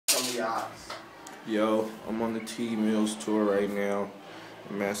of the odds. Yo, I'm on the TMills tour right now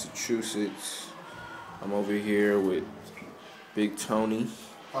in Massachusetts. I'm over here with Big Tony.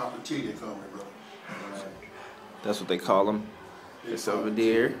 Papa T, they call me, brother. That's what they call him. It's over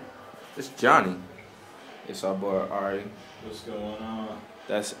there. It's Johnny. It's our boy Ari. What's going on?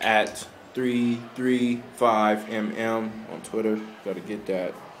 That's at 335mm on Twitter. Gotta get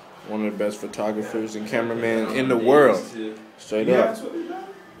that. One of the best photographers and cameramen in the world. Straight up.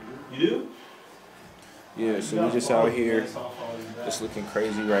 You do? Yeah, so we just out here. It's looking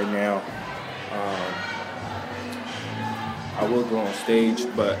crazy right now. I will go on stage,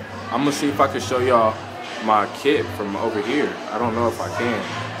 but I'm gonna see if I can show y'all my kit from over here. I don't know if I can,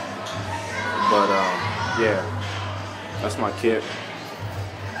 but yeah, that's my kit.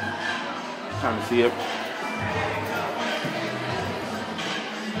 Time to see it.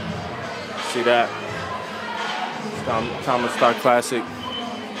 See that? Thomas Star Classic.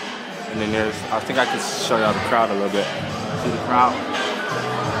 And then there's, I think I can show y'all the crowd a little bit. See the crowd?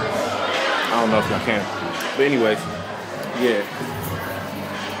 I don't know if y'all can. But anyways, yeah.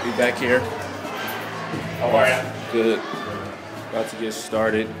 We back here. How are ya? Good. About to get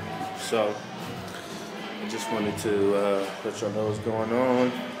started. So, I just wanted to let y'all know what's going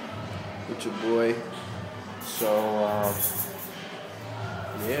on with your boy. So,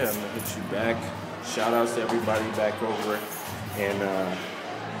 yeah, I'm gonna hit you back. Shout outs to everybody back over in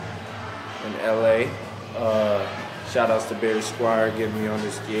LA. Shout outs to Barry Squire getting me on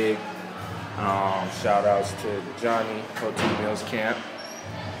this gig. Shout outs to Johnny, TMills Camp.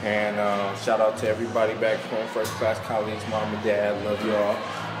 And shout out to everybody back home, first class colleagues, mom and dad, love y'all.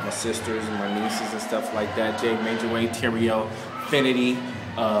 My sisters and my nieces and stuff like that. Jay, Major Wayne, Terrio, Finity,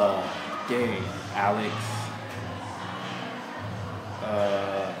 Gang, Alex.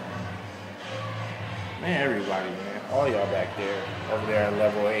 Man, everybody, man. All y'all back there. Over there at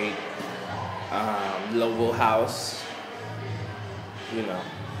level 8. Lobo house. You know.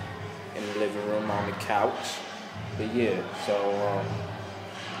 In the living room on the couch. But yeah, so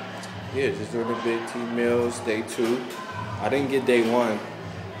yeah, just doing the big TMills, day 2. I didn't get day 1.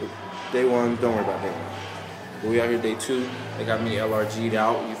 Day 1, don't worry about day 1. But we out here day 2. They got me LRG'd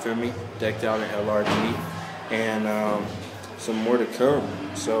out, you feel me? Decked out in LRG. And some more to come.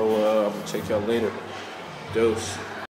 So I'm gonna check y'all later. Dose.